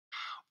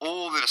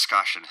all the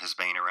discussion has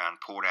been around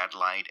Port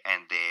Adelaide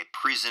and their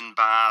prison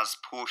bars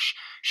push.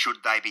 Should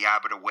they be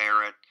able to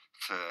wear it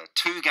for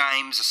 2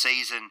 games a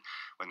season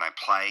when they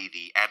play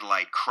the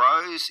Adelaide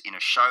Crows in a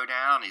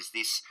showdown? Is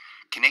this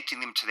connecting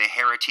them to their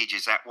heritage?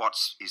 Is that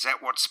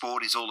what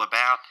sport is all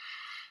about?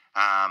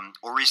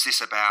 Or is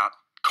this about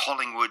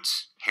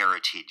Collingwood's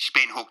heritage?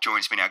 Ben Hook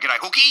joins me now. G'day,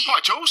 Hookie. Hi,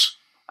 Jules.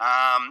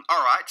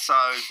 All right, so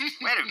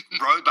we had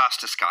a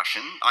robust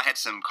discussion. I had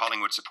some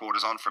Collingwood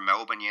supporters on from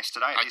Melbourne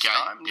yesterday at this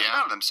time. Yeah.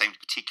 None of them seemed to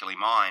particularly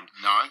mind,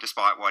 No.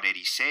 despite what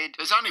Eddie said.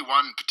 There's only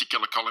one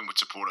particular Collingwood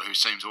supporter who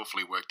seems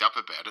awfully worked up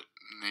about it.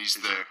 And he's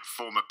the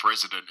former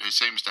president who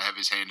seems to have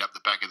his hand up the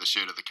back of the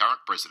shirt of the current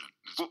president.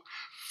 Well,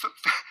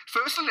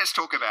 firstly, let's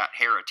talk about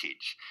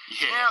heritage.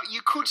 Yeah. Now,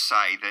 you could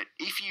say that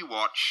if you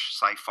watch,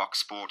 say, Fox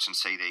Sports and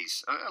see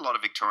these, a lot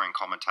of Victorian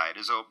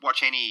commentators, or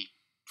watch any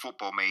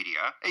football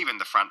media, even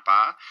the front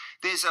bar,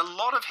 there's a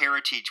lot of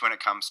heritage when it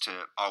comes to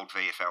old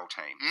VFL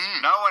teams.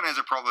 No one has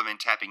a problem in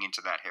tapping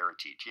into that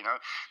heritage. You know,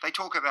 they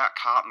talk about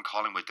Carlton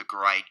Collingwood, the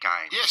great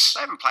game. Yes.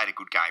 They haven't played a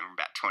good game in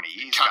about 20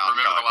 years. Can't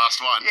remember the last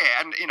one.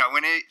 Yeah, and you know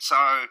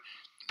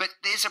but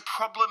there's a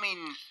problem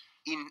in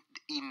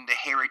the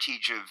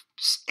heritage of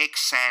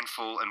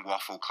ex-Sandful and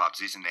Waffle clubs,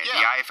 isn't there? Yeah.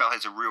 The AFL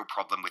has a real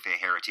problem with their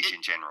heritage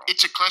in general.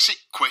 It's a classic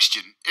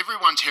question.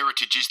 Everyone's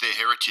heritage is their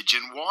heritage,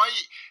 and why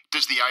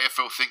does the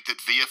AFL think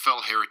that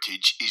VFL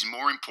heritage is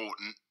more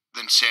important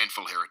than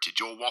Sandful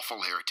heritage or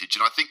Waffle heritage?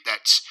 And I think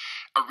that's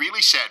a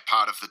really sad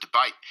part of the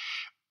debate.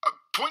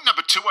 Point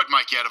number 2 I'd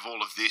make out of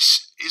all of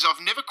this is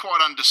I've never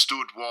quite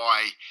understood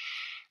why.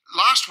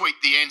 Last week,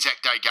 the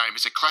Anzac Day game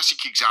is a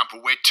classic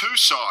example where 2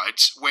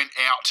 sides went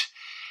out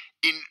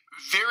in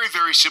very,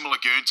 very similar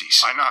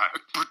Guernseys. I know.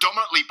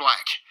 Predominantly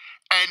black.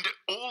 And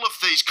all of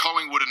these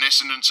Collingwood and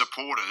Essendon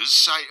supporters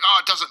say,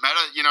 it doesn't matter,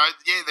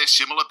 they're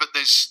similar, but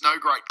there's no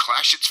great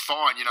clash, it's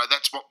fine,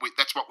 that's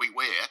what we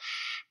wear.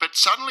 But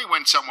suddenly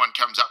when someone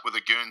comes up with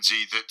a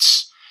Guernsey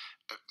that's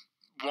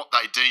what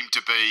they deem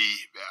to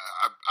be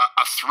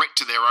a threat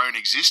to their own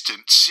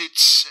existence,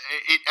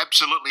 it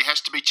absolutely has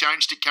to be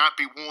changed, it can't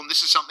be worn,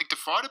 this is something to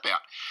fight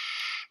about.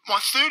 My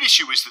third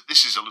issue is that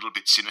this is a little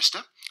bit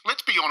sinister.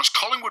 Let's be honest,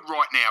 Collingwood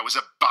right now is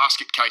a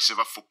basket case of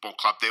a football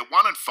club. They're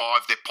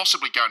 1-5. They're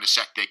possibly going to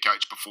sack their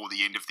coach before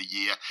the end of the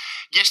year.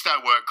 Yes, they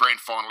were grand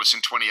finalists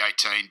in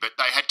 2018, but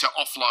they had to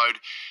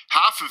offload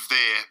half of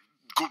their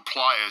good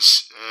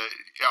players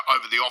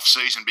over the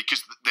off-season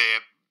because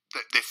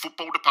their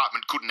football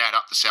department couldn't add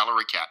up the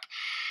salary cap.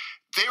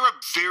 They're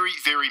a very,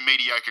 very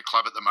mediocre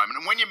club at the moment.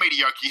 And when you're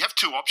mediocre, you have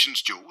 2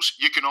 options, Jules.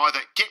 You can either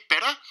get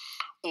better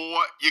or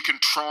you can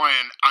try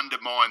and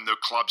undermine the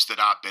clubs that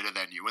are better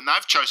than you. And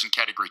they've chosen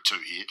category 2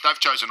 here. They've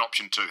chosen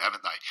option 2,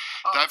 haven't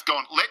they? They've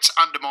gone, let's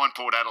undermine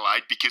Port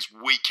Adelaide because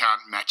we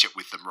can't match it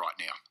with them right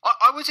now.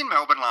 I was in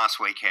Melbourne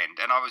last weekend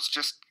and I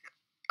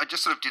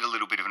just sort of did a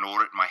little bit of an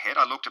audit in my head.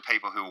 I looked at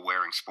people who were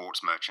wearing sports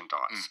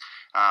merchandise.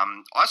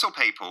 I saw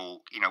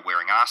people,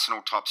 wearing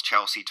Arsenal tops,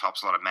 Chelsea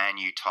tops, a lot of Man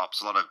U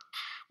tops, a lot of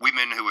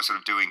women who were sort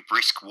of doing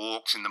brisk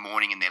walks in the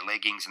morning in their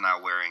leggings, and they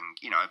were wearing,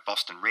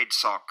 Boston Red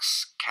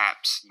Sox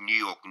caps, New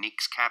York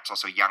Knicks caps. I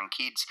saw young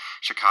kids,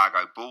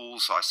 Chicago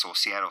Bulls. I saw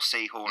Seattle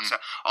Seahawks. So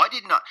I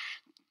did not.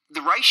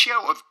 The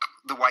ratio of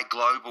the way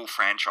global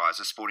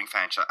franchises, sporting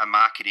franchises, are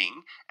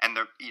marketing and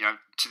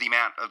to the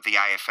amount of the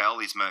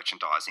AFL is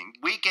merchandising,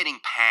 we're getting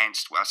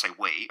pantsed. Well, I say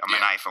we, I'm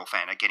an AFL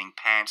fan, are getting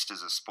pantsed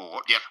as a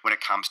sport when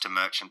it comes to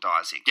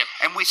merchandising.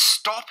 And we're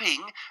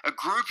stopping a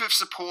group of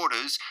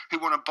supporters who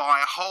want to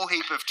buy a whole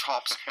heap of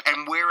tops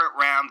and wear it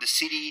around the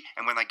city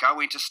and when they go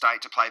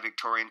interstate to play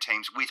Victorian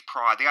teams with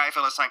pride. The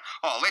AFL is saying,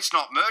 let's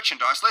not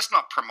merchandise, let's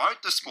not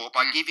promote the sport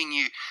by giving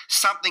you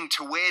something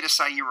to wear to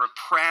say you're a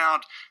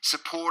proud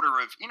supporter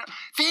of,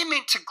 they're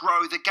meant to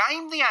grow the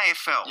game, the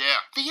AFL.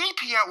 Yeah. The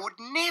EPL would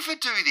never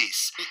do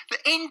this. The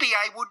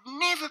NBA would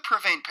never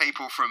prevent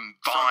people from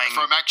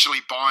actually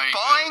buying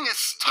a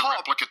the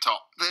replica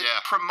top that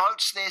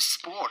promotes their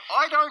sport.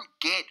 I don't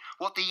get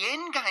what the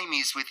end game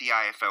is with the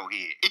AFL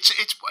here. It's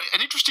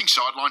an interesting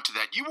sideline to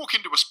that. You walk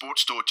into a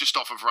sports store just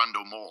off of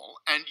Rundle Mall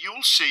and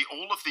you'll see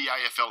all of the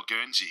AFL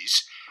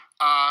Guernseys.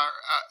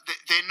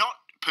 They're not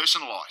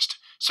personalised.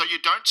 So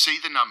you don't see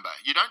the number.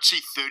 You don't see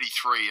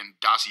 33 and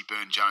Darcy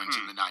Byrne-Jones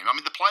in the name. I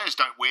mean, the players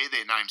don't wear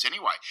their names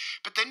anyway.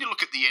 But then you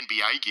look at the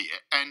NBA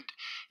gear and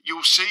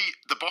you'll see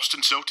the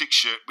Boston Celtics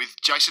shirt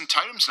with Jason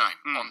Tatum's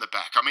name on the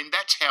back. I mean,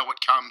 that's how it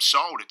comes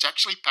sold. It's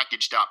actually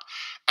packaged up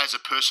as a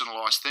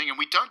personalised thing.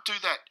 And we don't do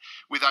that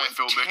with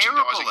AFL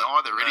merchandising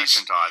either.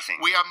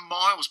 We are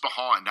miles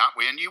behind, aren't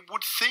we? And you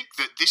would think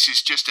that this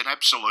is just an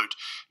absolute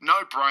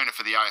no-brainer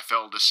for the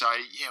AFL to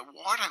say,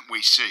 why don't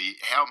we see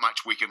how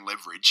much we can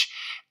leverage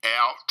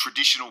our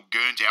traditional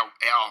Guernsey,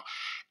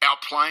 our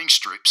playing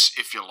strips,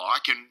 if you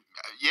like, and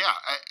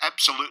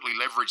absolutely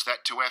leverage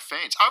that to our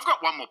fans. I've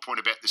got one more point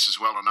about this as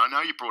well, and I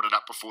know you brought it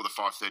up before the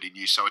 5:30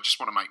 news, so I just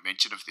want to make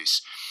mention of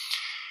this.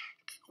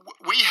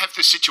 We have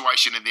this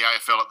situation in the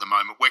AFL at the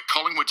moment where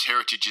Collingwood's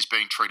heritage is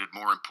being treated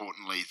more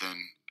importantly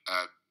than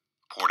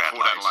Port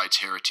Adelaide's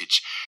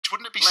heritage.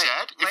 wouldn't it be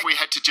sad if we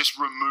had to just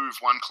remove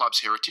one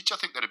club's heritage? I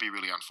think that'd be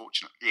really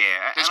unfortunate.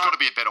 Yeah. There's got to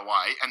be a better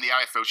way, and the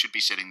AFL should be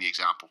setting the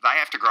example. They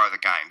have to grow the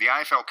game. The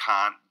AFL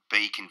can't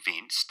be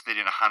convinced that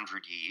in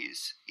 100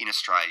 years in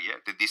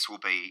Australia that this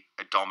will be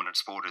a dominant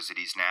sport as it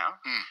is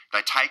now. They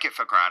take it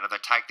for granted.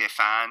 They take their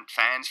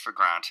fans for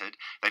granted.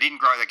 They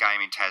didn't grow the game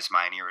in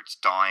Tasmania. It's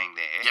dying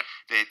there.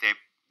 Yep.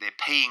 They're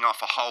peeing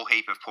off a whole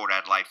heap of Port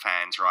Adelaide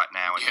fans right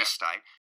now in this state.